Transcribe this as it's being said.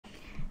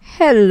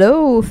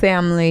Hello,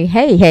 family.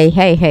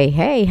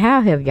 Hey.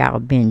 How have y'all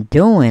been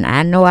doing?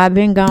 I know I've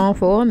been gone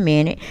for a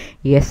minute.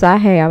 Yes, I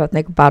have. I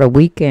think about a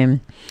week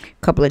and a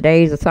couple of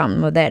days or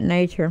something of that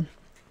nature.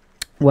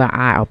 Well,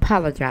 I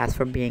apologize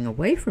for being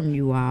away from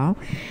you all,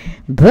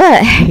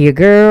 but your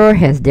girl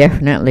has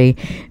definitely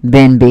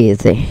been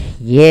busy.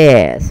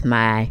 Yes,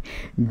 my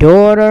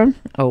daughter,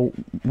 a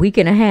week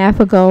and a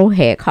half ago,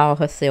 had called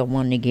herself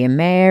wanting to get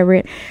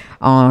married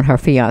on her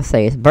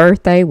fiance's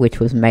birthday, which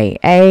was May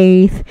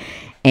 8th.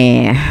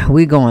 And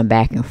we're going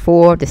back and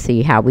forth to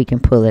see how we can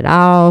pull it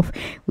off.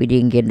 We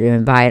didn't get to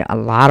invite a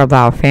lot of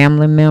our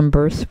family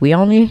members. We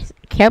only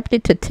kept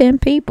it to 10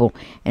 people,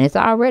 and it's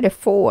already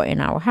 4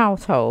 in our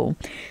household.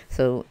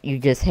 So you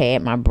just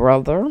had my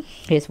brother,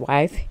 his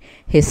wife,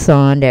 his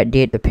son that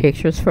did the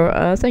pictures for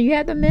us, and you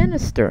had the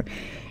minister.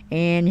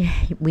 And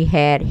we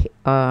had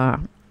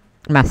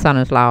my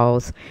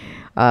son-in-law's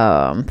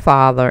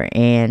father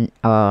and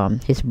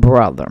his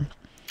brother.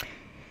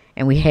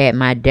 And we had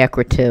my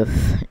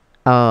decorative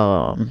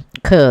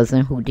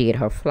cousin who did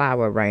her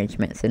flower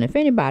arrangements. And if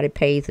anybody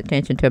pays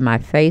attention to my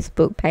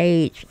Facebook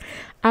page,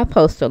 I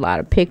post a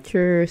lot of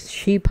pictures.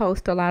 She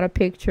posts a lot of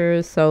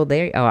pictures. So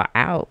they are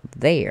out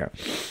there.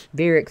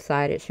 Very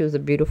excited. She was a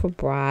beautiful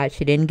bride.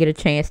 She didn't get a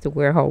chance to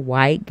wear her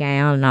white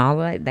gown and all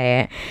like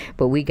that,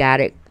 but we got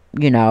it,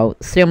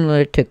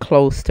 similar to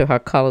close to her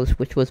colors,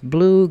 which was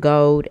blue,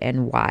 gold,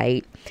 and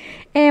white.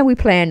 And we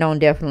planned on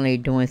definitely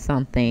doing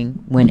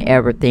something when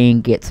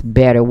everything gets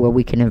better where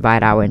we can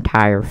invite our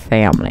entire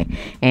family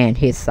and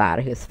his side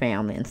of his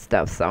family and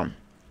stuff. So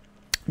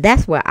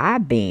that's where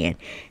I've been.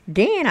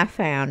 Then I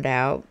found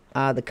out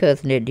the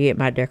cousin that did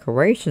my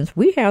decorations,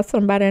 we have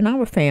somebody in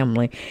our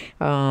family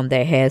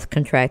that has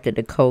contracted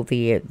the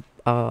COVID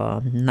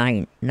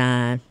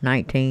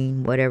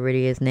 19, whatever it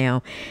is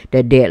now,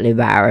 the deadly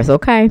virus.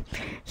 Okay,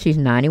 she's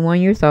 91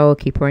 years old.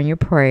 Keep her in your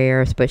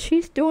prayers, but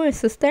she's doing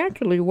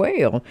substantially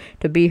well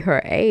to be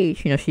her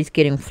age. She's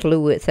getting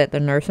fluids at the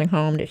nursing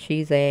home that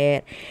she's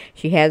at.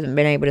 She hasn't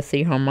been able to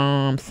see her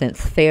mom since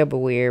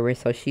February,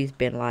 so she's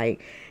been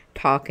like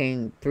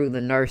talking through the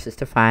nurses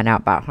to find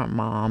out about her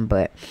mom.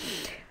 But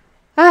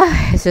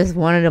it's just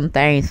one of them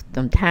things,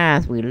 them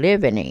times we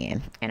living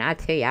in. And I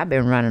tell you, I've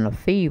been running a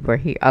fever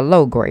here, a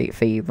low-grade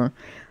fever.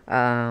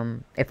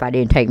 If I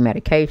didn't take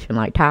medication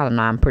like Tylenol,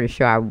 I'm pretty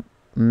sure I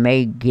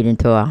may get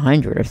into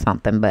 100 or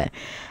something. But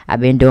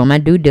I've been doing my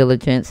due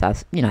diligence. I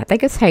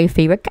think it's hay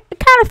fever. I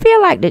kind of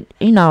feel like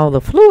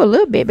the flu a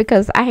little bit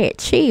because I had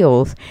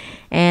chills.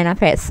 And I've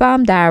had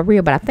some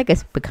diarrhea, but I think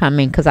it's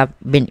becoming because I've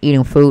been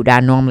eating food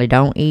that I normally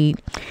don't eat.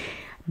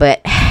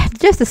 But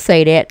just to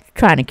say that,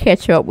 trying to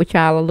catch up with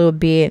y'all a little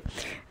bit,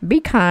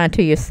 be kind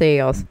to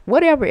yourselves.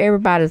 Whatever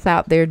everybody's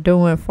out there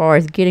doing as far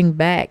as getting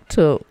back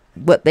to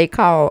what they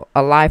call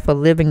a life of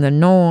living the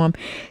norm,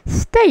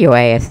 stay your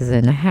asses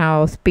in the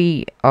house.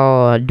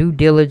 Do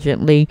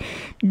diligently.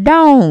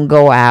 Don't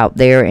go out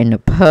there in the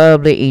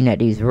public eating at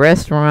these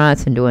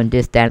restaurants and doing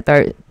this, that, and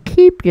third.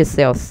 Keep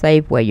yourself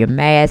safe. Wear your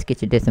mask.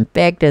 Get your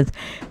disinfectants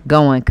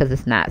going, because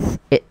it's not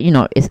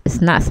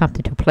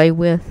something to play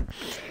with.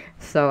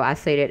 So I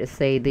say that to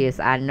say this.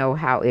 I know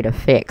how it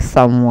affects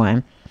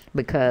someone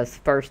because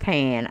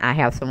firsthand I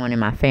have someone in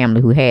my family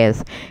who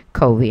has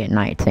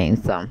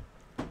COVID-19. So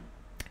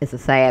it's a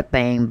sad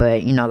thing,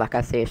 but like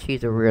I said,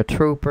 she's a real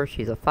trooper.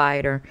 She's a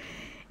fighter,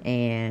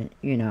 and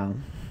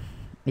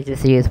it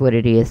just is what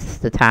it is. It's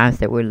the times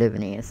that we're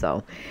living in.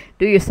 So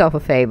do yourself a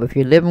favor. If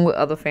you're living with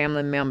other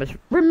family members,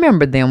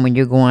 remember them when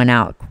you're going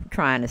out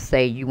trying to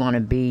say you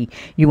want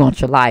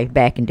your life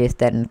back in this,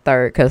 that, and the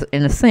third. Because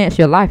in a sense,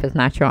 your life is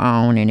not your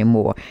own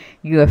anymore.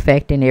 You're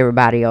affecting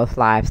everybody else's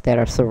lives that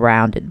are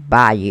surrounded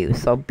by you.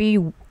 So be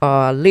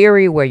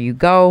leery where you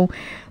go.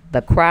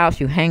 The crowds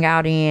you hang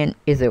out in,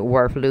 is it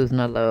worth losing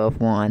a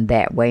loved one?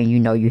 That way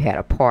you had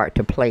a part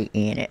to play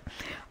in it.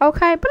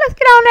 Okay, but let's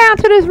get on down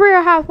to this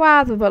Real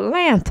Housewives of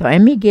Atlanta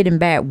and me getting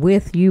back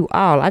with you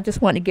all. I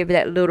just want to give you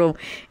that little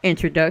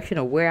introduction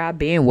of where I've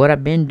been, what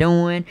I've been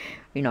doing,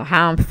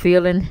 how I'm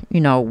feeling,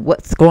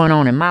 what's going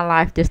on in my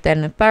life, this, that,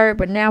 and the third.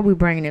 But now we're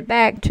bringing it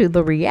back to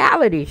the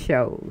reality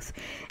shows.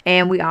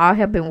 And we all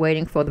have been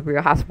waiting for the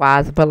Real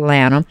Housewives of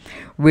Atlanta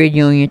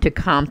reunion to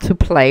come to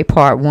play.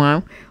 Part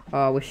 1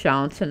 was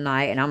shown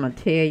tonight. And I'm going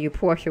to tell you,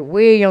 Porsha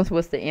Williams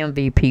was the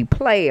MVP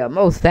player,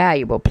 most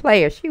valuable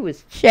player. She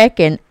was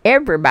checking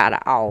everybody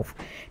off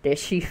that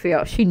she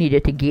felt she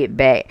needed to get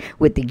back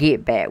with the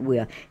get back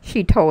with.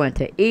 She tore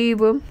into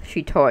Eva.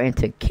 She tore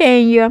into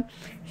Kenya.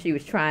 She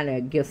was trying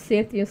to give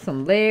Cynthia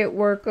some leg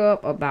work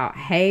up about,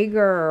 hey,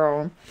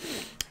 girl,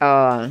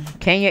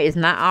 Kenya is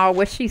not all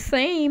what she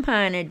seemed,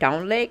 honey.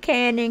 Don't let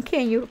Candy and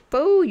Kenya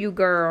fool you,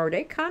 girl.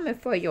 They coming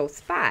for your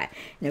spot.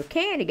 And if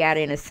Candy got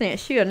in a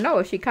sense, she'll know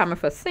if she coming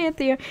for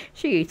Cynthia,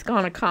 she's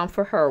going to come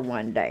for her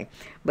one day.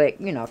 But,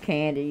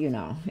 Candy,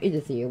 it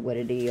just is what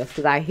it is.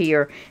 Because I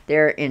hear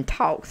they're in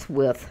talks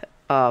with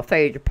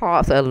Phaedra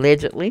Parks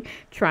allegedly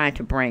trying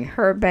to bring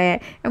her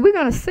back. And we're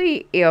going to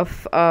see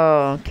if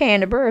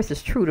Candy Burris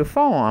is true to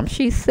form.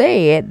 She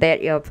said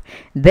that if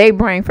they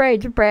bring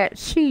Phaedra back,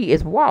 she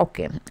is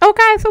walking.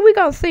 Okay, so we're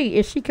going to see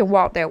if she can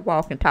walk that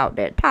walk and talk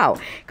that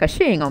talk. Because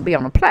she ain't going to be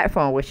on the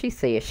platform where she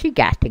said she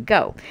got to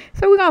go.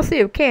 So we're going to see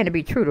if Candy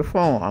be true to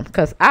form.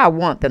 Because I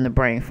want them to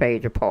bring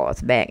Phaedra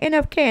Parks back. And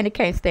if Candy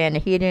can't stand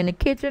to hit in the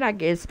kitchen, I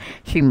guess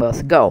she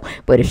must go.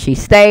 But if she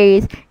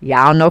stays,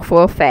 y'all know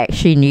for a fact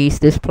she needs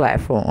this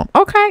platform.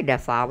 Okay,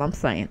 that's all I'm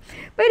saying.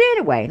 But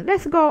anyway,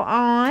 let's go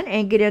on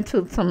and get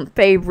into some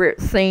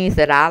favorite scenes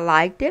that I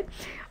liked it.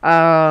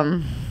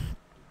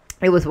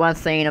 It was one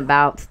scene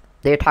about,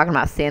 they're talking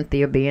about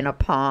Cynthia being a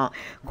punk.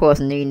 Of course,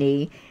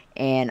 Nene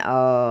and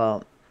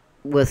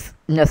was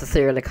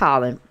necessarily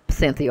calling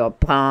Cynthia a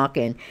punk,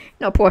 and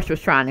Porsha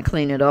was trying to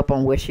clean it up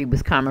on where she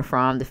was coming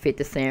from, the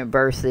 50 Cent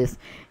versus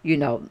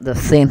the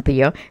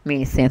Cynthia,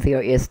 meaning Cynthia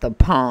is the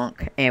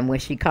punk, and when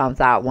she comes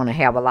out want to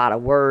have a lot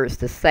of words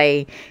to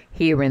say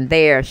here and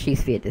there,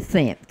 she's 50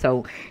 Cent.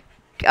 So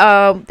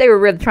they were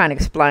really trying to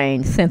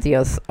explain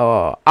Cynthia's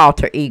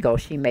alter ego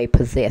she may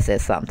possess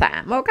at some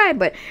time. Okay,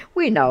 but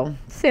we know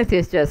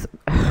Cynthia's just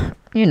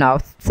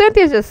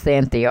Cynthia's just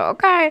Cynthia.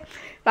 Okay,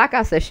 like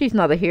I said, she's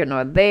neither here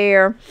nor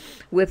there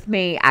with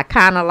me. I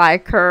kind of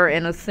like her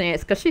in a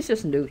sense because she's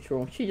just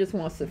neutral. She just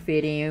wants to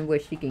fit in where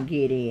she can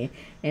get in.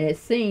 And it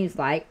seems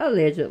like,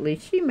 allegedly,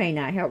 she may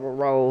not have a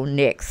role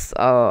next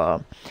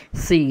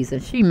season.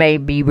 She may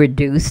be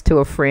reduced to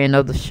a friend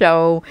of the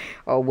show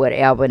or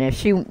whatever. And if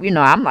she,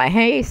 I'm like,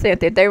 hey,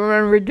 Cynthia, if they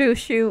want to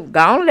reduce you, go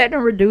on, let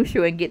them reduce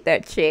you and get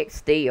that check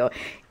still.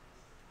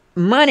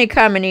 Money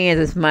coming in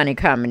is money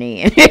coming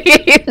in.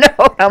 You know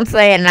what I'm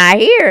saying? And I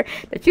hear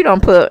that you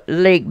don't put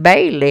Lake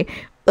Bailey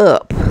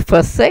up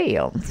for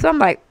sale. So I'm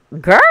like,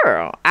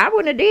 girl, I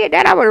wouldn't have did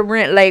that. I would have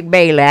rent Lake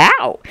Bailey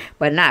out,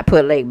 but not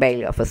put Lake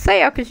Bailey up for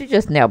sale, because you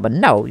just never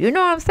know. You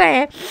know what I'm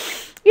saying?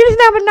 You just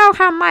never know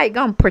how Mike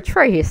gonna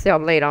portray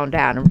himself later on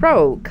down the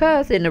road.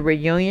 Because in the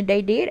reunion,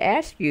 they did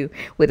ask you,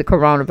 with the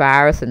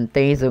coronavirus and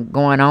things are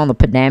going on,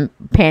 the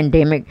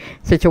pandemic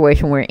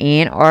situation we're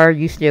in, are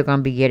you still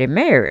gonna be getting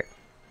married?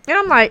 And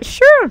I'm like,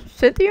 sure,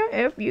 Cynthia,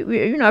 if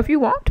if you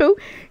want to,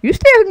 you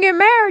still can get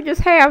married.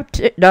 Just have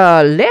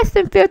less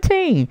than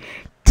 15.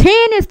 10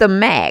 is the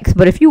max.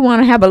 But if you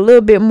want to have a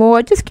little bit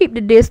more, just keep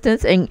the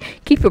distance and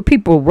keep your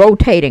people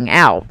rotating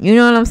out. You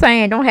know what I'm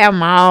saying? Don't have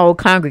them all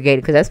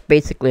congregated, because that's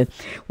basically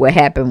what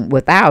happened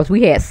with ours.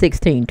 We had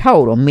 16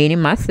 total,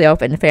 meaning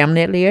myself and the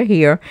family that live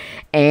here,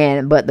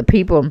 but the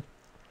people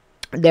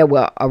that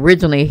were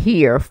originally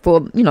here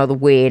for the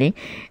wedding,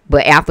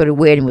 but after the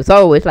wedding was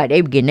over, it's like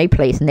they were getting their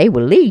place and they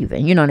were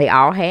leaving. They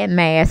all had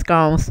masks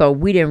on, so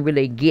we didn't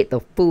really get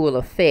the full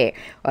effect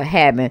of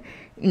having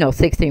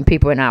 16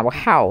 people in our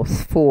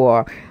house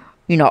for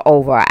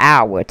over an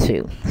hour or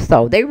two.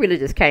 So they really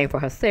just came for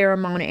her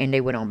ceremony and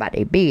they went on about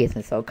their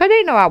business. So because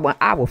they know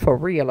I was for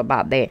real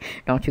about that.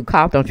 Don't you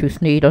cough, don't you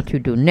sneeze, don't you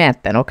do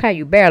nothing, okay?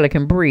 You barely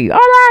can breathe. All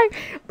right.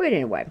 But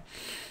anyway,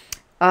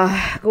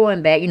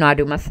 going back, I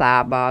do my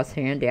sidebars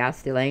here and there. I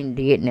still ain't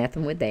did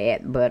nothing with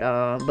that,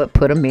 but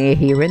put them in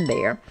here and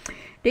there.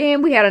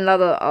 Then we had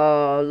another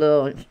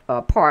little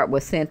part where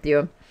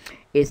Cynthia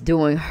is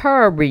doing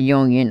her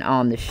reunion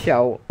on the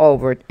show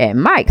over at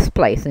Mike's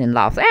place in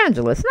Los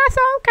Angeles. And I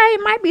said, okay,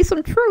 it might be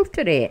some truth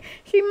to that.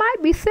 She might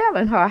be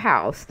selling her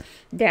house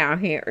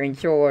down here in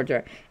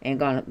Georgia and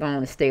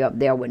gonna stay up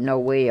there with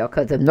Noel.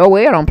 Because if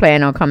Noel don't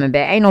plan on coming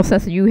back, ain't no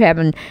sense of you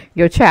having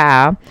your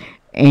child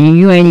and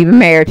you ain't even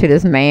married to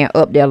this man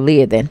up there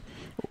living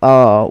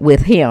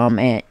with him,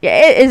 and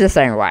it just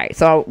ain't right.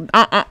 So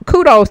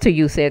kudos to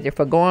you, Cynthia,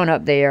 for going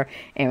up there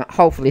and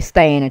hopefully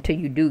staying until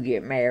you do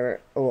get married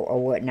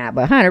or whatnot.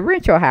 But honey,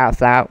 rent your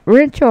house out.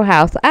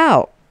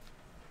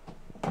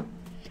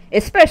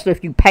 Especially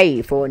if you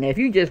paid for it. And if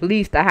you just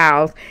lease the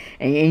house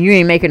and you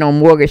ain't making no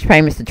mortgage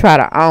payments to try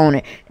to own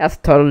it, that's a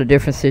totally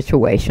different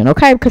situation,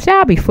 okay? Because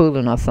y'all be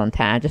fooling us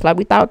sometimes. Just like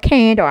we thought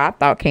Candy, or I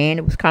thought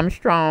Candy was coming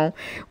strong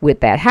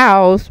with that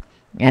house.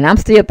 And I'm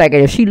still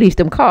thinking if she leased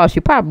them cars, she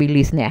probably be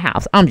leasing that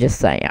house. I'm just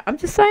saying,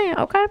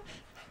 okay?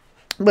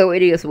 But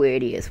it is where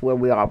it is, where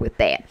we are with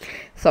that.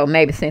 So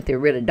maybe Cynthia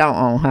really don't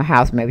own her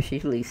house. Maybe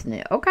she's leasing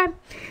it, okay?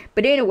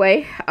 But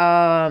anyway,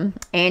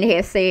 Andy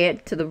has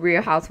said to the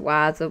Real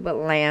Housewives of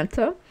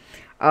Atlanta,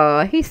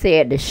 he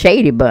said the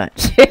Shady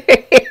Bunch.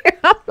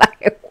 I'm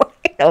like,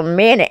 wait a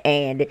minute,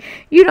 Andy.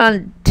 You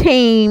done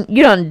deem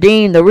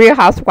the Real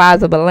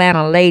Housewives of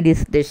Atlanta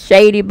ladies the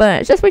Shady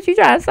Bunch. That's what you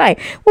trying to say.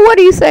 Well, what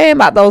are you saying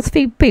about those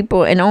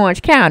people in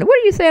Orange County? What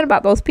are you saying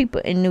about those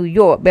people in New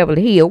York,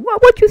 Beverly Hills?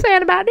 What you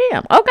saying about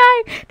them?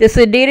 Okay, the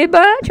Sedity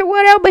Bunch or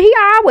whatever. But he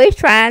always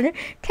trying to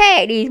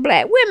tag these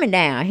black women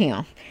down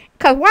here.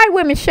 Because white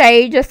women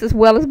shade just as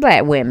well as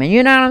black women.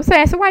 You know what I'm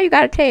saying? So why you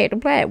got to tag the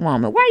black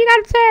woman? Why you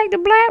got to tag the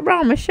black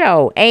woman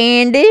show,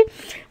 Andy?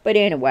 But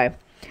anyway,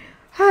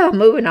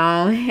 Moving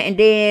on. And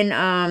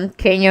then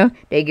Kenya,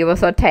 they give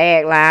us a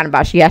tagline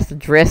about she has to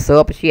dress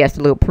up and she has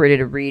to look pretty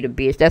to read a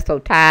bitch. That's so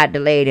tired,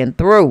 delayed, and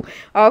through.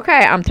 Okay,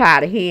 I'm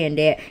tired of hearing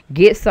that.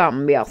 Get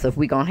something else if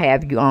we're going to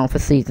have you on for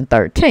season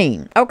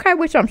 13. Okay,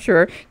 which I'm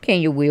sure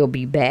Kenya will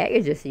be back.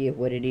 It just is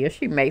what it is.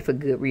 She made for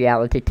good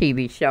reality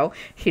TV show.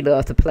 She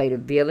loves to play the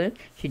villain.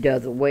 She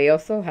does it well.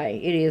 So, hey,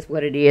 it is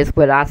what it is.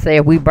 But I say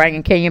if we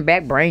bringing Kenya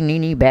back, bring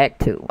Nene back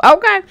too.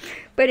 Okay,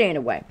 but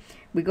anyway.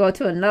 We go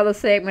to another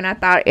segment. I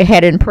thought it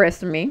had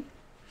impressed me.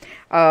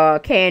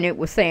 Candy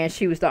was saying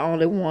she was the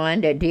only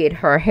one that did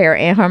her hair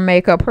and her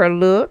makeup, her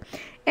look.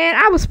 And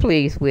I was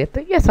pleased with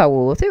it. Yes, I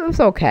was. It was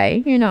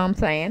okay. You know what I'm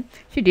saying?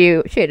 She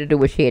had to do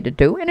what she had to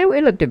do. And it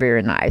looked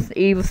very nice.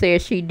 Eva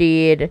said she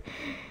did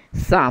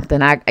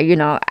something.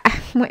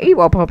 When Eva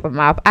opened up her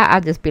mouth, I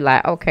just be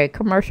like, okay,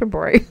 commercial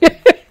break.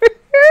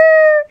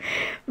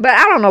 But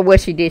I don't know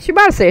what she did. She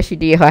might have said she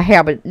did her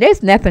hair, but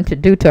there's nothing to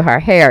do to her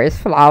hair. It's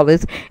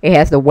flawless. It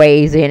has the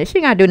waves in it.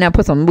 She got to do nothing,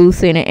 put some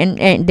mousse in it,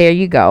 and there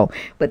you go.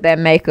 But that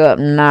makeup,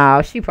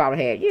 no, she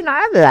probably had,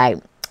 I was like,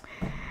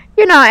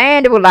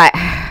 and it was like,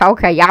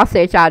 okay, y'all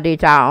said y'all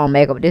did y'all own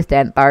makeup, this,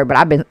 that, and third,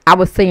 but I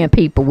was seeing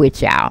people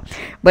with y'all.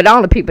 But the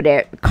only people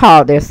that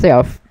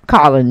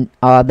calling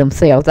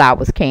themselves out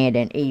was Candy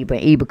and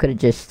Eva. Eva could have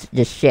just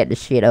shut the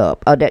shit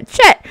up. Or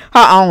shut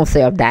her own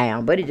self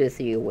down. But it just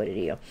is what it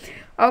is.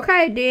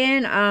 Okay,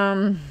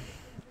 then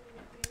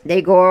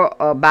they go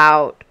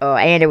about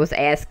Andy was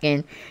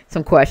asking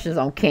some questions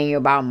on Kenya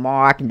about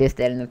Mark and this,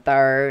 that, and the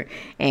third.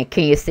 And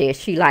Kenya said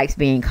she likes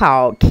being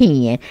called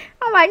Ken.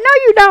 I'm like, no,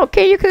 you don't,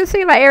 Ken. You could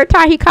see like every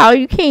time he call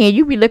you Ken,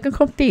 you be looking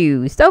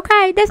confused.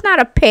 Okay, that's not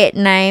a pet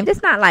name.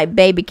 That's not like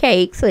baby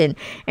cakes and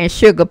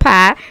sugar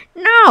pie.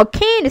 No,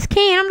 Ken is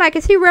Ken. I'm like,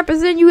 is he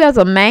representing you as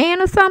a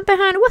man or something,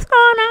 honey? What's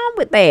going on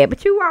with that?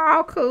 But you were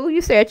all cool.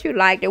 You said you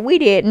liked it. We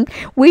didn't.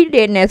 We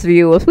didn't as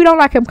viewers. We don't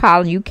like him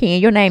calling you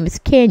Ken. Your name is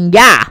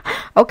Kenya.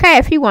 Okay,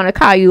 if he want to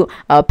call you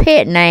a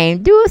pet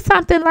name, do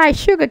something like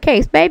sugar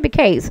cakes, baby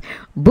cakes,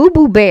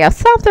 boo-boo bear,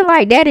 something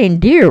like that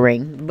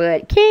endearing.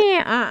 But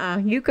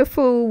Ken, you could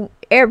fool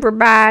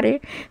everybody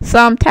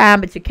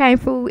sometime, but you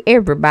can't fool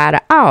everybody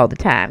all the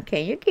time.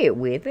 Can you get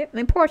with it?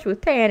 And Porsha was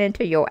tearing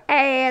into your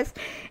ass,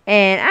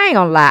 and I ain't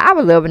gonna lie, I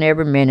was loving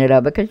every minute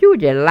of it, because you were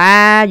just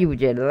lying, you were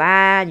just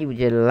lying, you were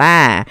just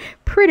lying.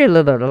 Pretty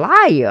little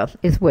liar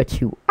is what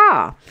you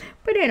are.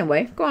 But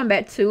anyway, going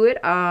back to it,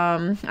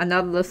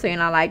 another little scene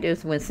I like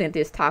is when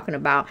Cynthia's talking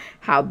about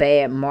how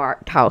bad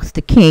Mark talks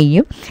to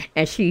Kenya,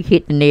 and she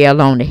hit the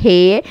nail on the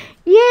head.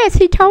 Yes,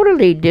 he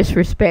totally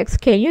disrespects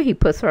Kenya. He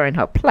puts her in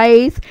her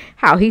place,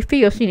 how he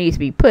feels she needs to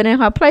be put in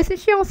her place, and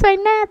she don't say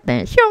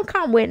nothing. She don't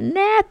come with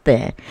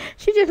nothing.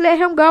 She just let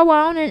him go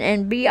on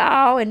and be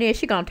all, and then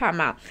she gonna talk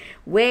about,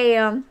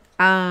 well,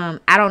 I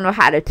don't know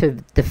how to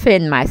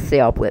defend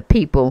myself with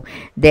people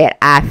that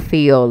I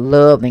feel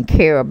love and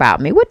care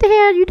about me. What the hell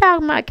are you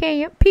talking about,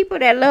 Kenya? People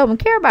that love and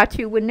care about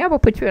you would never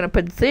put you in a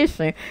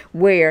position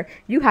where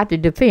you have to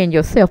defend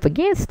yourself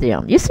against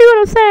them. You see what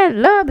I'm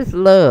saying? Love is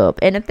love.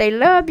 And if they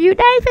love you,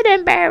 they ain't finna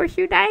embarrass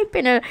you. They ain't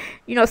finna,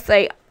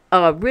 say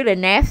really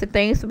nasty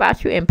things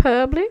about you in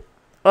public.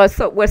 Or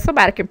where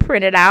somebody can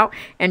print it out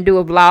and do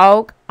a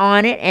vlog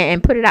on it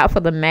and put it out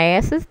for the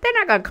masses. They're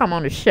not going to come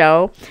on the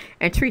show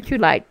and treat you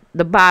like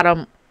the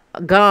bottom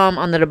gum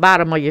under the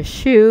bottom of your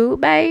shoe,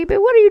 baby.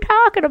 What are you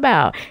talking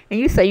about? And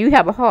you say you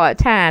have a hard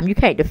time. You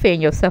can't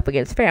defend yourself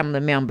against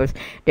family members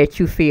that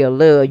you feel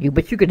love you,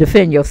 but you can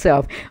defend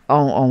yourself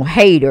on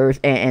haters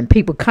and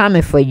people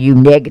coming for you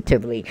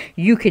negatively.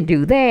 You can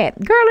do that.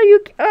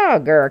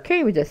 Girl,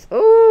 Kenya just,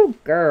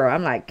 girl.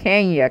 I'm like,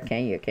 Kenya.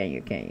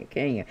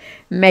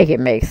 Make it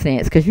make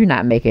sense, because you're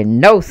not making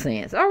no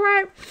sense. All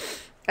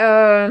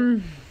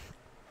right.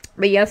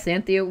 But yeah,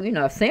 Cynthia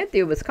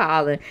was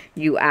calling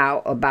you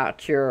out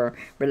about your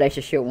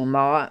relationship with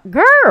Mark.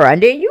 Girl,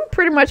 and then you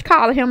pretty much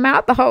calling him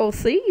out the whole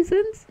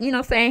season.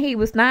 Saying he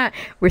was not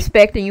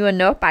respecting you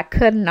enough by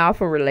cutting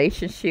off a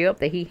relationship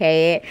that he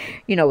had,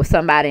 with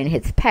somebody in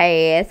his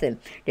past. And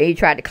then he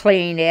tried to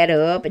clean that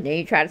up. And then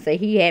he tried to say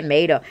he had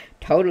made a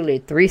totally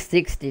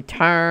 360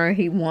 turn.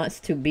 He wants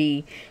to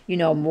be,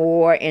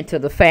 more into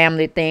the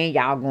family thing.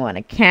 Y'all going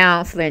to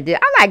counseling. I'm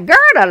like, girl,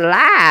 the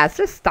lies.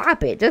 Just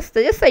stop it. Just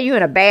say you're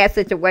in a bad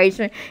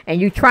situation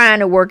and you trying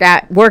to work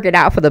it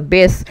out for the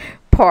best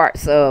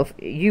parts of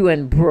you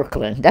in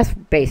Brooklyn. That's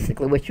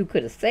basically what you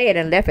could have said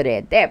and left it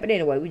at that. But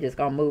anyway, we just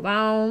gonna move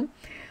on.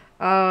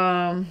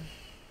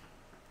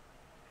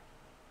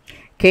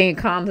 Kenya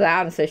comes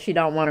out and says she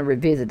don't want to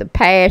revisit the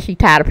past. She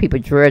tired of people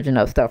dredging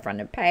up stuff from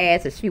the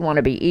past. If she want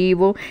to be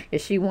evil,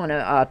 if she want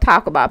to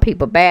talk about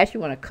people bad, she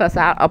want to cuss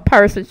out a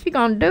person, she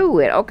gonna do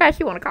it. Okay,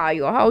 she want to call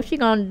you a hoe, she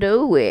gonna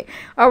do it.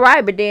 All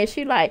right, but then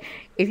she like,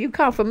 if you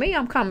come for me,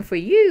 I'm coming for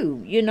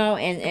you.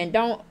 And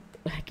don't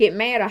get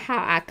mad at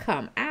how I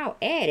come out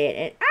at it.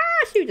 And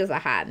she was just a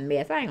hot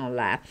mess. I ain't gonna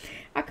lie.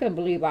 I couldn't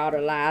believe all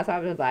the lies. I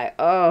was just like,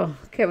 oh,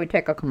 can we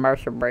take a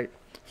commercial break?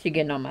 She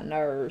getting on my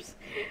nerves.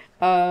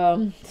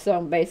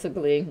 So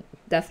basically,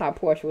 that's how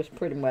Porsha was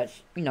pretty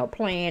much,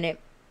 playing it.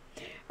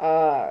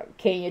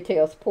 Kenya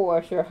tells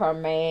Porsha her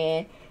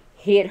man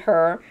hit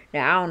her.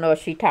 Now, I don't know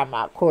if she talking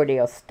about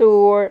Cordell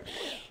Stewart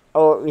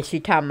or is she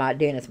talking about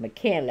Dennis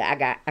McKinley.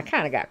 I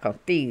kind of got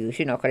confused,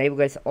 you know, because they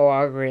were just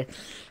arguing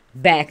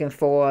back and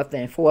forth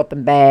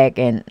and back,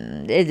 and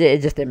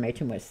it just didn't make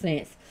too much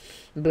sense.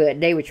 But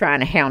they were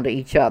trying to handle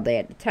each other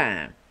at the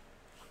time.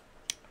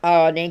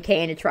 Then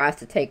Candy tries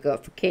to take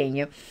up for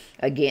Kenya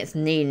against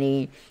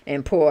Nene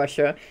and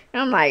Porsha.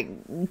 And I'm like,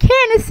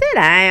 Candy, sit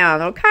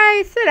down,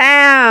 okay? Sit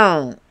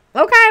down.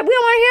 Okay, we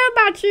don't want to hear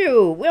about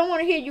you. We don't want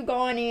to hear you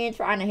going in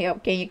trying to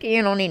help Kenya.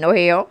 Kenya don't need no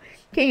help.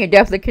 Kenya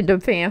definitely can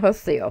defend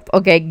herself,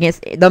 okay,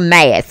 against the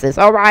masses,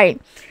 all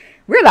right?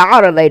 Really,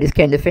 all the ladies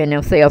can defend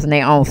themselves in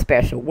their own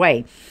special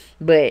way.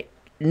 But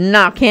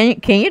no,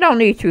 Kenya don't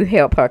need you to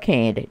help her,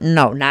 Candy.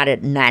 No, not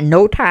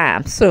no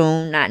time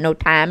soon, not no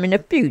time in the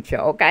future,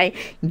 okay?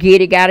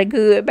 Get it, got it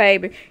good,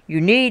 baby. You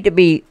need to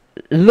be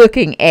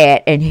looking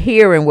at and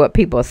hearing what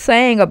people are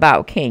saying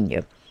about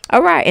Kenya.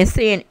 All right, and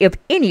seeing if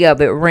any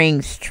of it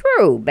rings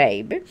true,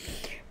 baby.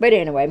 But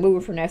anyway,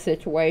 moving from that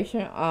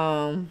situation,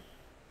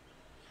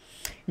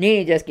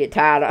 Nene just get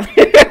tired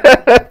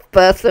of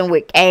fussing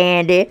with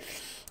Candy.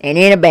 And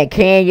anybody,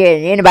 Kenya,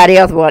 and anybody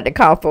else wanted to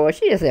call for her.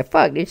 She just said,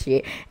 fuck this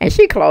shit. And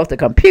she closed the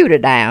computer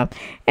down.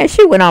 And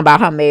she went on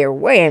about her merry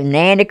way. And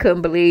Nanny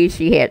couldn't believe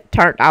she had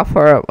turned off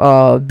her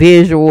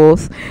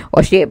visuals.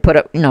 Or she had put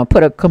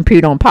a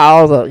computer on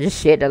pause or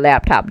just shut the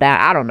laptop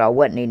down. I don't know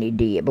what Nene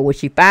did. But when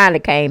she finally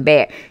came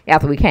back,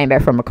 after we came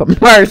back from a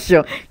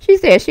commercial, she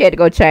said she had to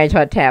go change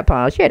her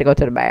tampons. She had to go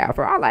to the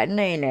bathroom. I was like,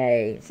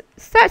 Nene,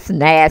 such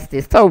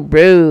nasty, so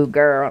rude,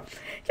 girl.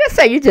 Just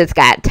say you just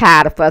got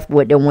tired of fussing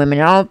with them women.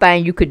 The only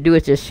thing you could do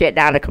is just shut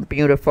down the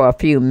computer for a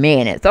few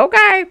minutes,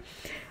 okay?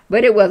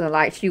 But it wasn't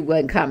like she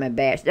wasn't coming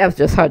back. That was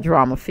just her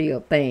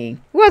drama-filled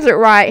thing. Was it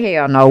right?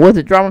 Hell no. Was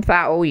it drama-filled?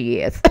 Oh,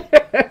 yes.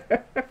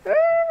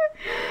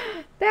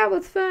 That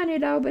was funny,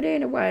 though. But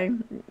anyway,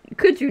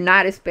 could you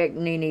not expect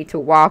Nene to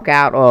walk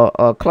out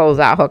or close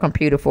out her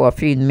computer for a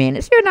few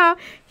minutes? You know,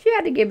 she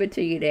had to give it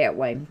to you that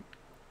way.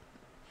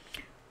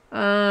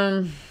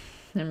 Let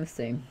me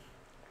see.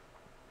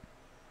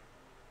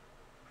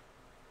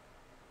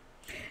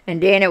 And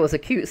then it was a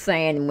cute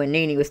saying when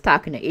Nene was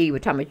talking to Eve,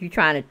 talking about you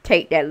trying to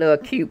take that little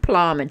cute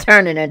plum and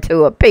turn it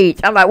into a peach.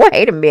 I'm like,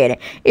 wait a minute.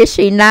 Is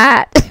she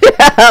not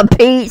a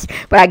peach?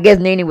 But I guess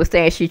Nene was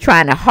saying she's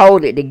trying to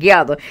hold it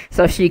together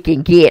so she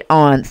can get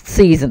on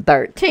season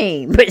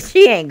 13. But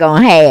she ain't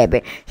going to have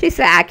it. She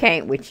said, I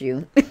can't with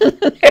you.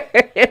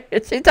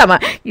 She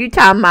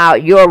talking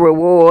about your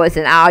rewards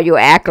and all your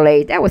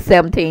accolades. That was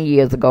 17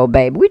 years ago,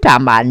 baby. We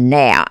talking about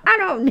now. I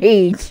don't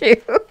need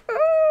you.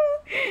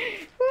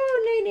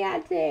 I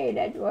tell you,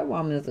 that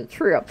woman is a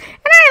trip.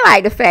 And I ain't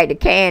like the fact that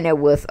Candy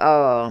was it?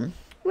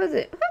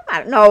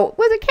 No,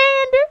 was it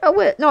Candy?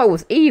 Or no, it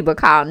was Eva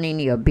called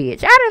Nene a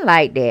bitch. I didn't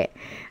like that.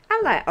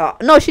 I'm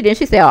like, no, she didn't.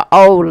 She said an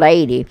old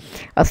lady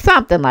or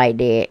something like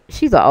that.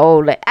 She's an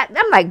old lady.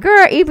 I'm like,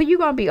 girl, Eva, you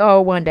gonna be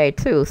old one day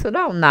too. So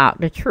don't knock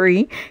the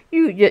tree.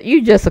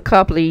 You just a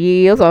couple of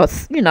years, or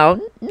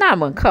not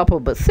one couple,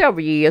 but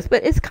several years.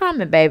 But it's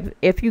coming, baby.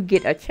 If you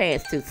get a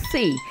chance to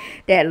see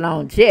that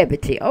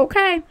longevity,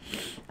 okay.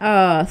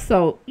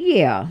 So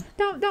yeah,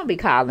 don't be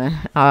calling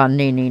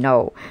Nene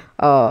no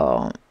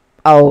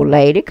old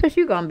lady, cause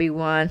you're gonna be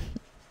one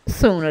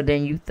sooner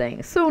than you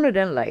think. Sooner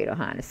than later,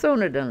 honey.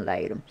 Sooner than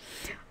later.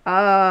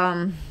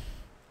 And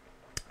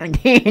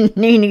then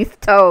Nene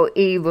told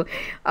Eva,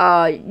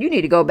 you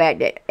need to go back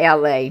to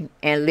LA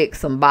and lick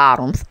some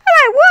bottoms.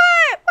 I'm like,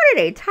 what? What are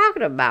they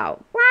talking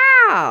about?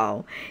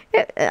 Wow.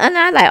 And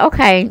I'm like,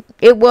 okay,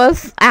 it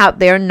was out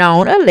there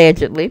known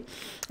allegedly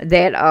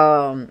that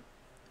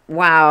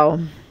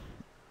while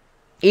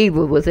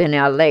Eva was in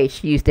LA,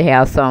 she used to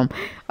have some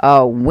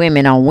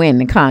women on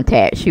women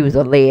contact. She was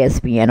a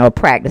lesbian or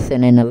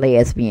practicing in a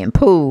lesbian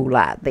pool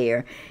out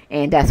there.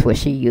 And that's what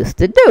she used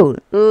to do.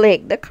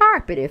 Lick the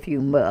carpet if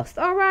you must.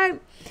 All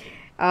right.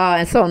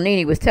 And so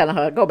Nene was telling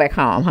her, go back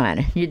home,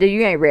 honey. You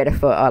ain't ready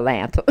for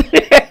Atlanta.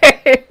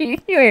 You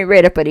ain't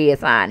ready for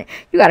this, honey.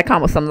 You got to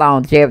come with some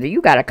longevity.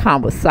 You got to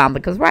come with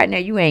something. Because right now,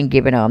 you ain't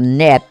giving up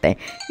nothing.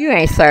 You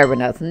ain't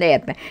serving us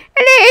nothing. And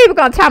then Eva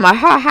going to tell me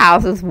her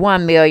house is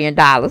 $1 million.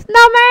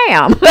 No,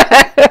 ma'am.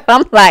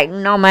 I'm like,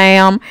 no,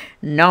 ma'am.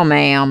 No,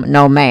 ma'am.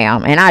 No,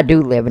 ma'am. And I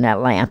do live in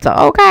Atlanta,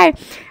 okay?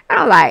 And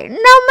I'm like, no,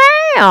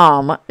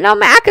 ma'am. No,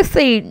 ma'am. I could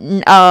see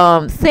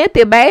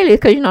Cynthia Bailey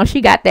because,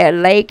 she got that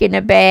lake in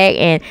the back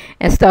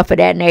and stuff of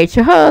that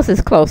nature. Hers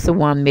is close to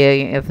 $1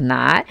 million, if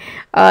not.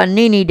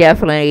 Nene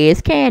definitely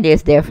is.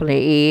 Candace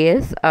definitely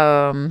is.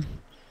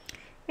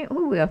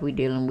 Who else we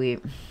dealing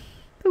with?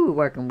 Who we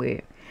working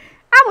with?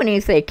 I wouldn't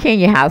even say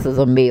Kenya house is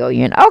 $1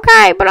 million.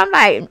 Okay, but I'm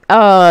like,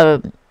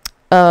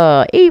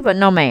 Eva,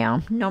 no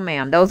ma'am. No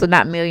ma'am. Those are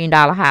not $1 million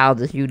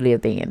houses you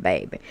live in,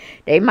 baby.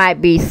 They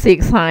might be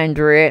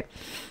 600,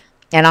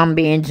 and I'm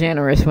being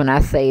generous when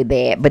I say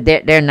that, but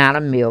they're not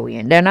 $1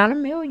 million. They're not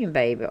 $1 million,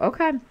 baby.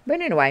 Okay.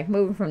 But anyway,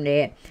 moving from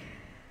that.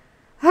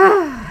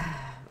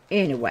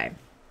 Anyway.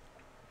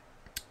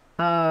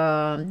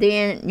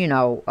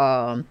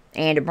 Then,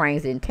 Andy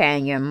brings in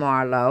Tanya and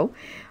Marlo,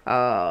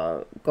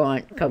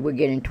 going, because we're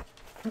getting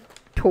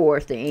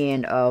towards the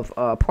end of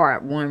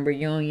part 1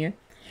 reunion.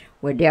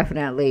 Well,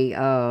 definitely,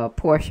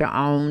 Porsha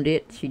owned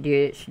it. She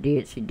did.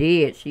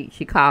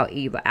 She called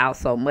Eva out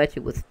so much.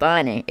 It was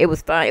funny. It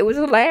was fun. It was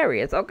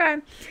hilarious. Okay.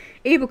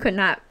 Eva could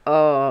not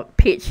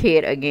pitch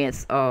hit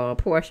against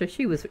Porsha.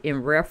 She was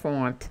in rare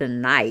form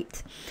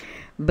tonight.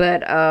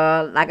 But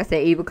like I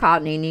said, Eva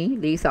called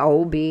Nene Lisa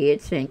old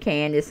bitch, and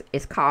Candace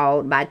is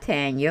called by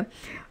Tanya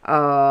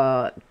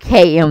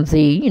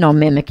KMZ,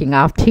 mimicking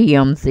off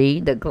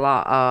TMZ, the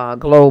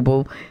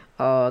global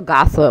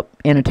gossip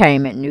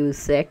entertainment news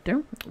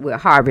sector,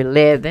 with Harvey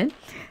Levin.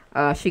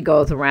 She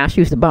goes around.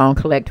 She was the bone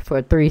collector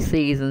for 3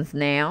 seasons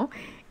now.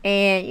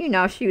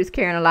 And, she was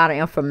carrying a lot of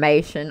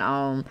information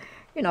on,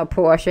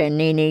 Porsha and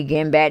Nene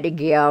getting back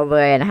together,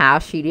 and how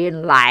she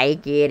didn't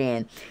like it,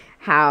 and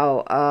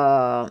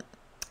how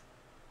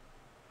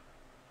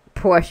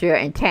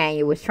Porsha and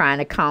Tanya was trying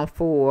to come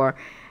for,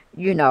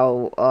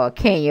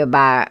 Kenya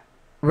by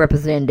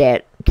representing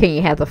that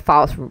Kenya has a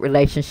false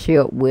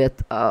relationship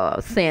with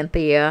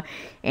Cynthia.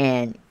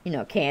 And,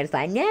 Candace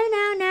like,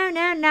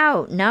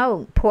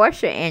 no.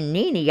 Porsha and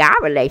Nene, y'all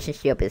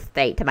relationship is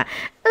fake.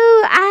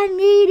 Oh, I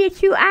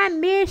needed you. I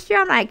missed you.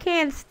 I'm like,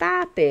 Candace,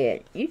 stop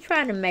it. You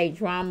trying to make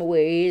drama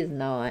where it is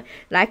none.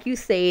 Like you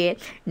said,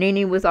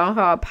 Nene was on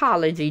her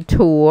apology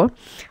tour.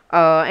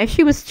 And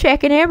she was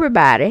checking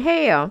everybody.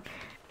 Hell,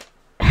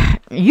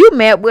 you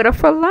met with her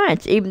for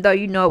lunch, even though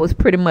it was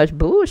pretty much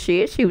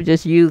bullshit. She was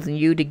just using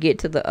you to get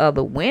to the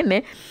other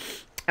women,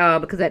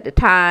 because at the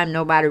time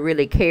nobody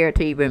really cared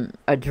to even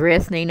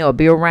address Nene or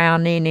be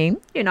around Nene,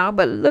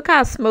 but look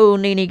how smooth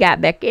Nene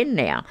got back in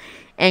there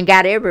and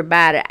got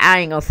everybody, I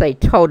ain't gonna say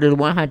totally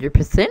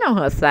 100% on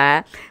her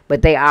side,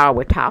 but they all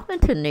were talking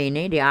to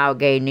Nene. They all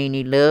gave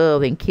Nene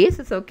love and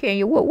kisses. So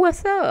Kenya,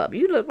 what's up?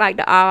 You look like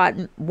the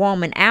odd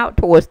woman out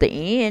towards the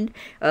end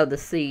of the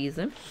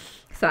season.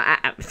 So,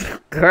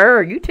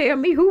 girl, you tell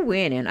me who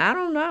winning. I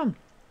don't know.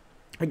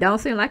 It don't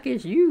seem like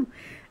it's you.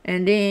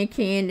 And then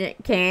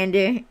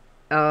Candy,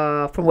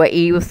 from what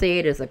Eva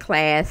said, is a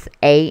Class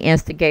A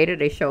instigator.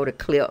 They showed a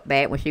clip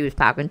back when she was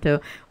talking to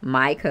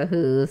Mike, her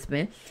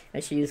husband.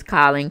 And she was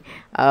calling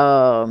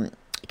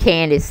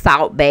Candy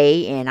Salt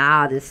Bay and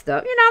all this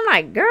stuff. I'm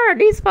like, girl,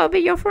 these supposed to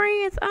be your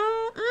friends?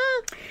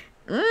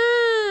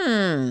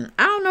 I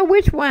don't know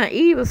which one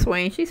Eva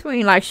swing. She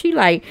swing like she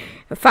like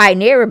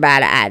fighting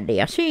everybody out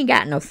there. She ain't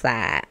got no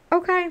side.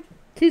 Okay.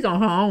 She's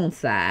on her own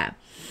side.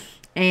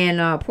 And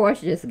Porsha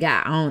just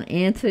got on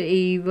into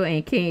Eva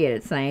and Kenya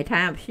at the same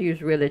time. She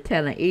was really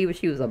telling Eva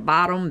she was a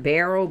bottom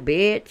barrel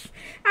bitch.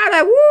 I was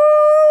like,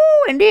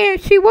 woo! And then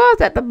she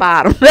was at the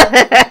bottom.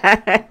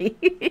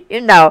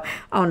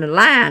 On the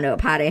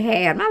lineup, how they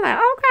had them. I was like,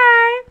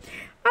 okay.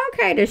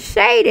 Okay, the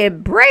shady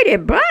Brady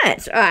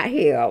bunch out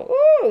here.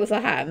 Ooh, it was a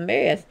hot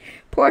mess.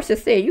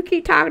 Porsha said, you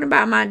keep talking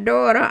about my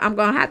daughter, I'm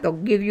going to have to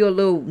give you a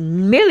little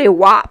millie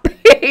whop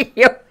in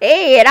your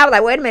head. I was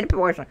like, wait a minute,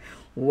 Porsha.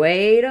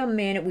 Wait a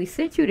minute. We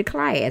sent you to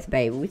class,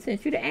 baby. We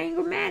sent you to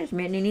anger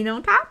management, and he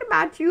don't talk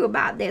about you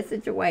about that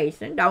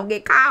situation. Don't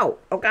get caught,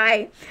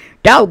 okay?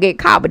 Don't get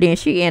caught. But then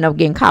she ended up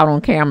getting caught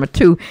on camera,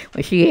 too,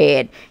 when she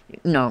had,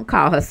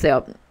 called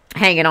herself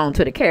hanging on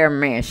to the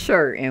cameraman's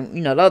shirt,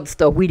 and the other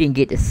stuff we didn't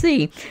get to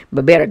see,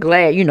 but better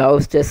glad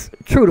it's just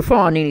true to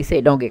form. And he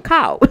said don't get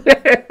caught.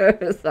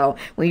 So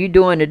when you're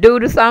doing the do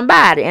to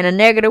somebody in a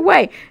negative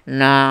way,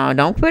 no,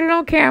 don't put it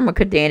on camera,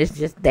 because then it's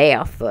just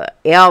there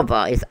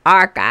forever. It's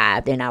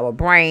archived in our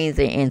brains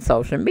and in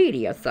social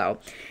media. So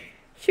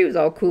she was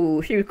all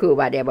cool. She was cool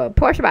about that. But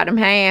Porsha about them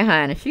hand,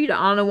 honey. She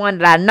the only one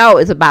that I know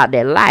is about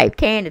that life.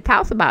 Candy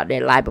talks about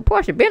that life, but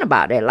Porsha been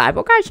about that life.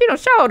 Okay, she done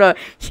showed her.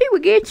 She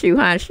would get you,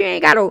 honey. She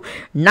ain't got to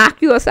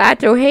knock you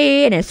upside your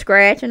head and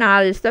scratch and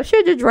all this stuff.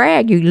 She'll just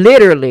drag you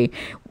literally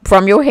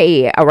from your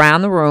head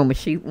around the room if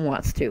she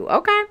wants to.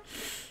 Okay.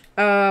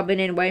 But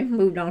anyway,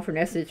 moved on from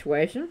that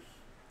situation.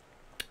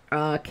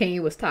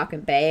 Kenya was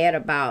talking bad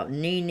about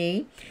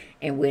Nene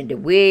and Wendy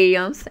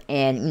Williams,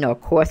 and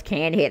of course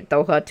Candy had to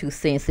throw her 2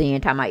 cents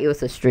in, talking about it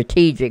was a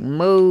strategic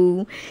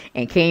move,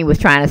 and Kenya was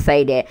trying to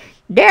say that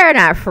they're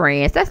not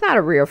friends. That's not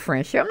a real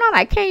friendship. I'm not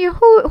like, Kenya,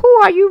 who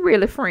are you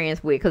really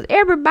friends with? Because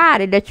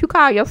everybody that you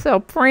call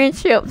yourself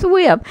friendships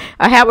with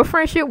or have a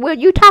friendship with,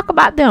 you talk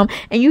about them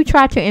and you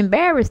try to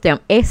embarrass them,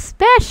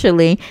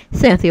 especially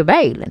Cynthia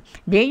Bailey.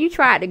 Then you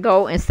tried to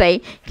go and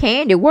say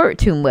Candy worked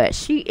too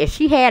much. If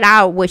she had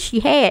all what she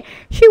had,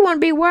 she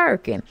wouldn't be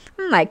working.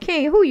 I'm like,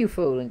 Kenya, who you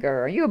fooling,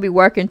 girl? You'll be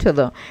working till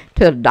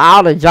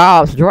all the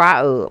jobs dry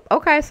up.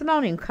 Okay, so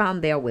don't even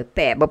come there with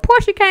that. But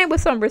Porsha came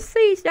with some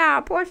receipts,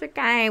 y'all. Porsha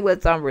came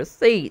with some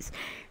receipts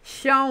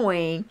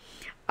showing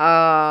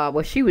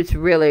well, she was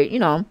really,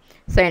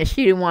 saying that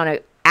she didn't want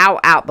to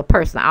out the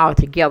person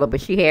altogether,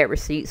 but she had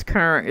receipts,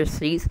 current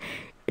receipts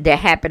that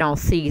happened on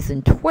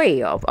season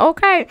 12.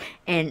 Okay.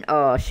 And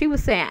she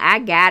was saying, I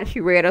got it.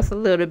 She read us a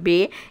little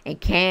bit, and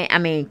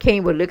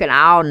King was looking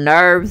all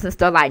nervous and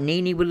stuff, like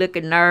Nene was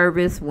looking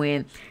nervous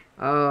when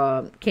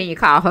Kenya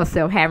called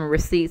herself having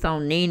receipts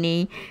on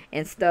Nene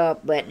and stuff,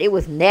 but it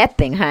was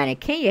nothing, honey.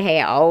 Kenya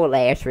had old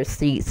ass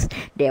receipts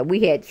that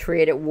we had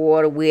treated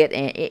water with,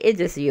 and it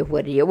just is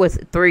what it is. It was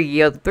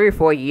 3 or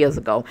 4 years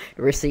ago.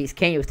 The receipts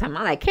Kenya was talking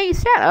about, like, Kenya,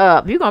 shut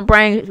up. You're gonna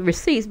bring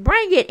receipts,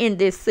 bring it in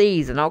this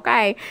season,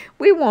 okay?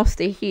 We wants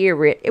to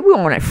hear it. We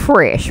want it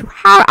fresh,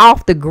 hot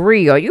off the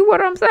grill. You know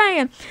what I'm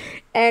saying?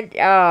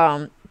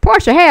 And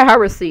Porsha had her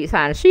receipts,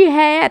 honey. She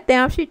had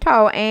them. She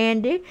told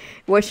Andy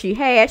what she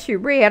had. She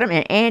read them,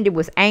 and Andy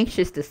was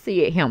anxious to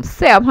see it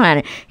himself,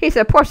 honey. He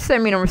said, Porsha,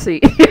 send me them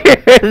receipts.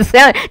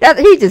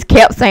 He just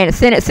kept saying it.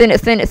 Send it, send it,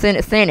 send it, send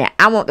it, send it.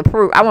 I want the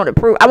proof. I want the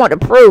proof. I want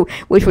the proof,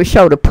 which would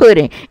show the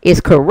pudding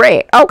is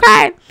correct,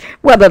 okay?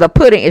 Whether the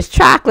pudding is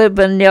chocolate,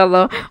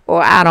 vanilla,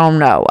 or I don't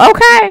know,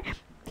 okay?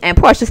 And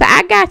Porsha said,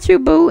 I got you,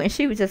 boo. And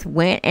she was just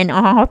went and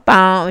on her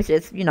phone,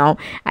 just,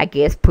 I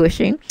guess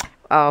pushing,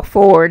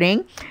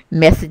 forwarding,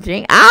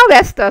 messaging, all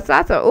that stuff. So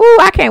I said, ooh,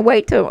 I can't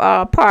wait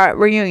to part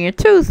reunion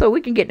 2 so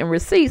we can get the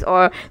receipts,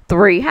 or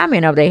 3. How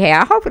many of they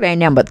have? Hopefully they ain't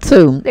number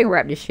 2. They can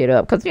wrap this shit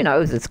up because, it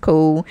was just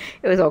cool.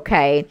 It was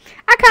okay.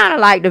 I kind of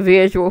like the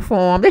visual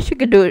form. They should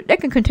do it. They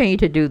can continue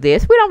to do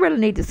this. We don't really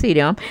need to see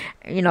them,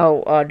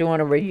 doing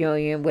a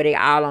reunion where they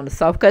all on the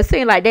sofa, because it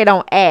seems like they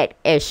don't act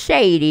as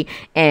shady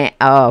and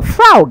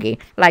froggy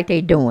like they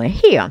doing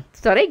here.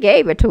 So they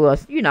gave it to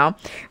us, We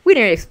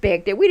didn't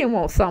expect it. We didn't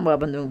want some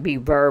of them to be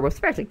verbal,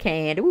 especially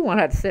Candy. We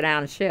want her to sit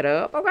down and shut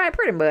up, okay,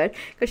 pretty much,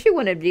 because she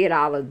wouldn't have did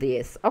all of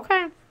this,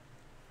 okay?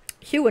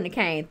 She wouldn't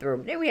have came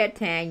through. Then we had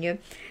Tanya.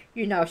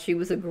 She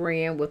was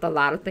agreeing with a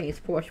lot of things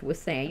Porsha was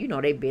saying.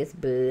 They best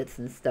buds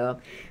and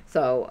stuff.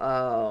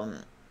 So,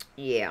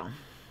 yeah.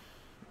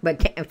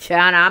 But,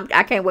 China,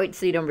 I can't wait to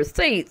see them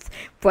receipts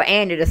for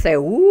Andy to say,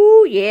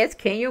 ooh, yes,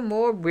 Kenya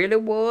Moore really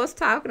was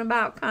talking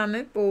about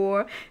coming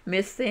for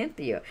Miss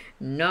Cynthia.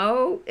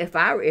 No, if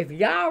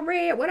y'all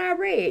read what I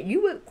read,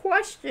 you would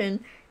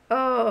question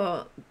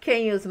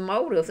Kenya's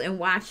motives and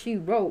why she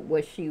wrote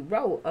what she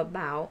wrote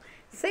about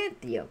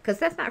Cynthia, because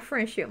that's not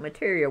friendship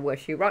material what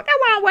she wrote. That's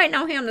what I'm waiting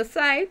on him to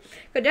say,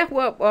 because that's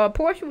what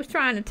Porsha was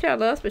trying to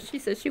tell us, but she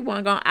said she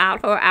wasn't going to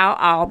out her out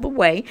all the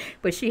way,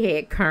 but she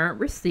had current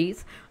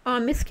receipts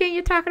on Miss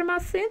Kenya talking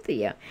about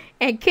Cynthia,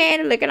 and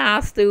Candy looking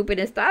all stupid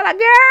and stuff. Like,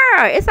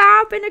 girl, it's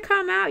all finna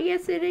come out.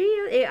 Yes, it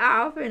is. It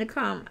all finna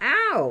come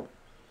out.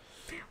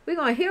 We're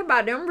going to hear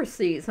about them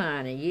receipts,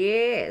 honey.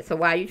 Yeah. So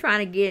while you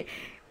trying to get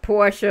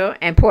Porsha,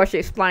 and Porsha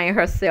explained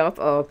herself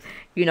of,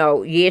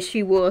 yes,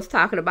 she was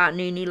talking about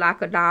Nene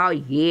like a doll.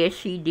 Yes,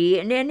 she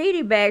did. And then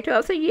Nene backed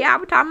up. So, yeah, I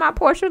was talking about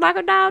Porsha like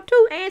a doll,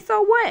 too. And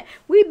so what?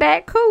 We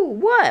back cool.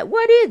 What?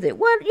 What is it?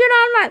 What?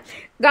 Like,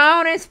 go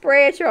on and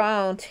spread your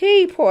own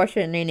tea,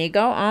 Porsha and Nene.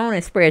 Go on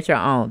and spread your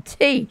own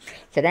tea.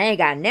 So, they ain't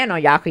got nothing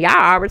on y'all, because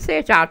y'all already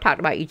said y'all talked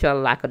about each other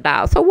like a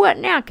doll. So, what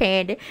now,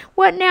 Candy?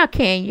 What now,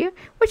 Kenya?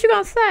 What you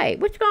gonna say?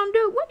 What you gonna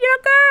do? What,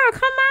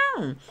 girl, come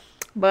on.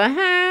 But,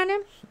 honey,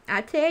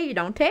 I tell you,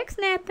 don't text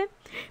nothing.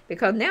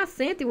 Because now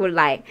Cynthia was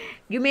like,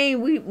 you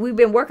mean we've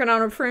been working on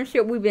a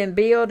friendship we've been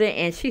building,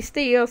 and she's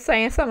still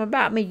saying something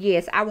about me?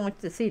 Yes, I want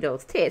to see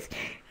those texts.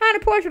 Honey,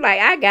 Porsha like,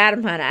 I got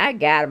him, honey. I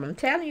got him. I'm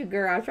telling you,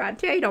 girl. I try to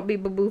tell you, don't be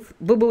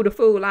boo-boo the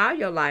fool all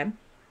your life.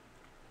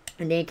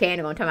 And then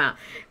Candy gonna come out.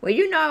 Well,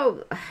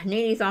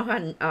 Nene's on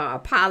her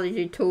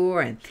apology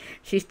tour, and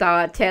she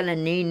started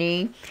telling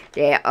Nene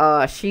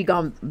that she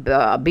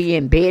gonna be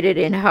embedded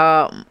in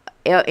her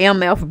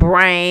MF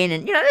brain,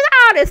 and there's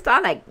all this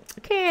stuff. Like,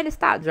 Candy,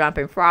 stop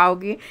jumping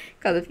froggy,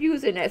 because if you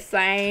was in that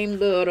same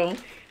little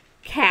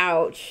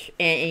couch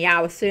and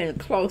y'all was sitting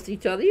close to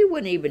each other, you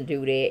wouldn't even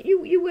do that.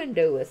 You wouldn't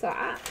do it. So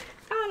I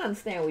don't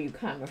understand where you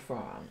coming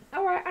from.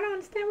 All right, I don't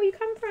understand where you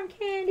coming from,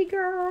 Candy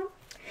girl.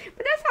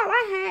 But that's all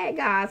I had,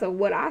 guys, of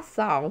what I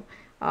saw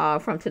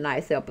from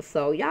tonight's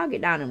episode. Y'all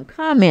get down in the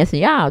comments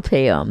and y'all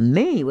tell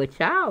me what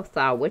y'all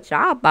saw, what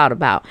y'all thought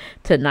about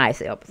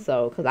tonight's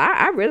episode. Because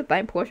I really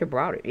think Porsha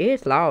brought it.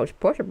 It's large.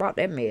 Porsha brought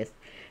that mess.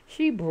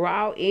 She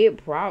brought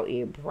it.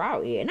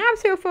 And I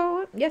was here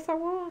for it. Yes, I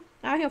was.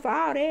 I was here for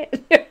all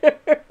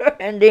that.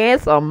 And then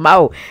some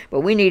more. But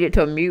we needed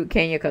to mute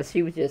Kenya because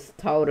she was just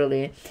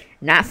totally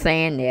not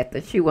saying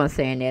nothing. She wasn't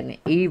saying nothing.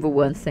 Eva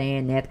wasn't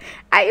saying nothing.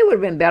 It would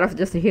have been better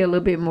just to hear a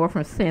little bit more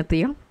from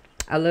Cynthia.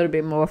 A little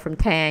bit more from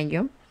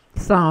Tanya.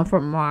 Some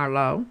from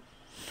Marlo.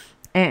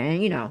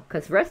 And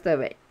because the rest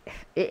of it,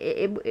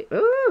 it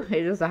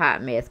was a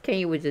hot mess.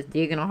 Kenya was just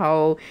digging a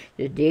hole,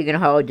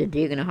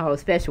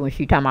 especially when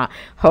she talking about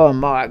her and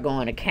Mark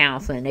going to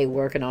counseling, they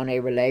working on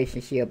their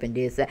relationship and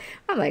this, that.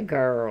 I'm like,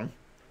 girl,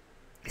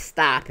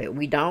 stop it.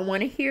 We don't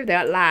want to hear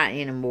that lie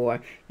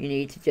anymore. You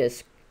need to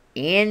just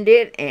end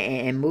it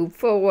and move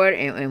forward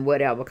and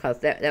whatever, because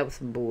that was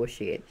some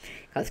bullshit.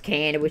 Because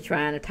Candy was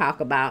trying to talk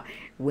about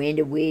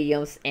Wendy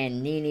Williams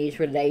and Nene's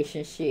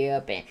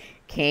relationship, and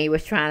Kenya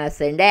was trying to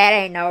say that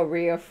ain't no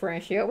real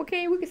friendship. Well,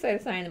 Kenya, we can say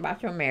the same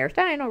about your marriage.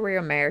 That ain't no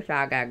real marriage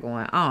y'all got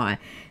going on.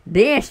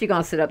 Then she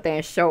gonna sit up there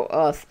and show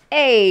us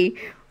a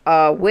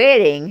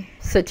wedding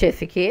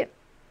certificate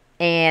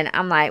And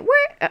I'm like,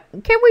 where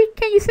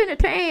can you send it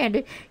to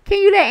Andy? Can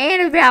you let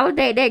Andy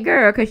validate that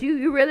girl? Because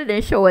you really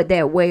didn't show it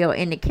that well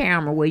in the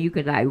camera where you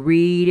could like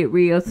read it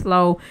real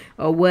slow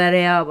or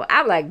whatever.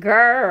 I'm like,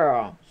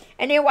 girl.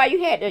 And then while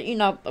you had to, you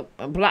know,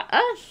 block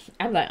us,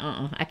 I'm like,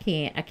 I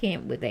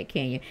can't with that,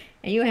 can you?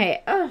 And you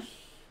had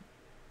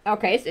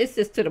okay, it's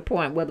just to the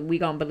point whether we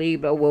gonna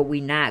believe it or whether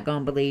we not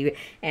gonna believe it,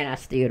 and I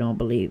still don't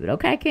believe it.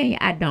 Okay, Kenya,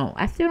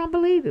 I still don't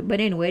believe it. But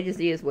anyway, it just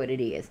is what it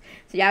is.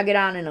 So y'all get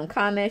on in them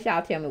comments.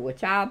 Y'all tell me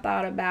what y'all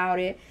thought about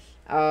it.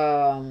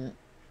 And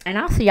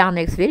I'll see y'all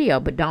next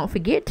video. But don't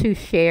forget to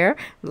share,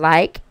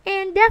 like,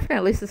 and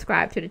definitely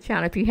subscribe to the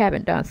channel if you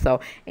haven't done so.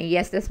 And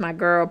yes, that's my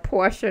girl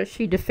Porsha.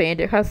 She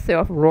defended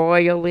herself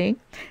royally.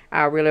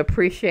 I really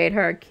appreciate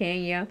her,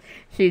 Kenya.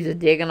 She's just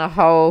digging a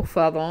hole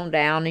further on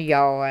down the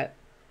yard.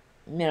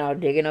 You know,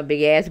 digging a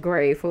big ass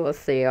grave for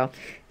herself,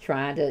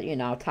 trying to, you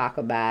know, talk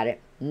about it.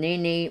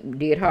 Nene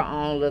did her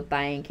own little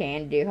thing.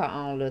 Candy did her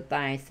own little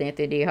thing.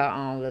 Cynthia did her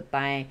own little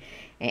thing.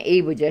 And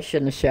Eva just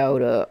shouldn't have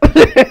showed up.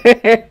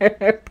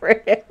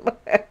 Pretty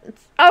much.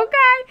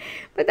 Okay.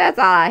 But that's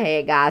all I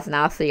had, guys. And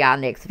I'll see y'all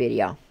next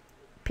video.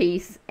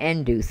 Peace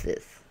and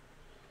deuces.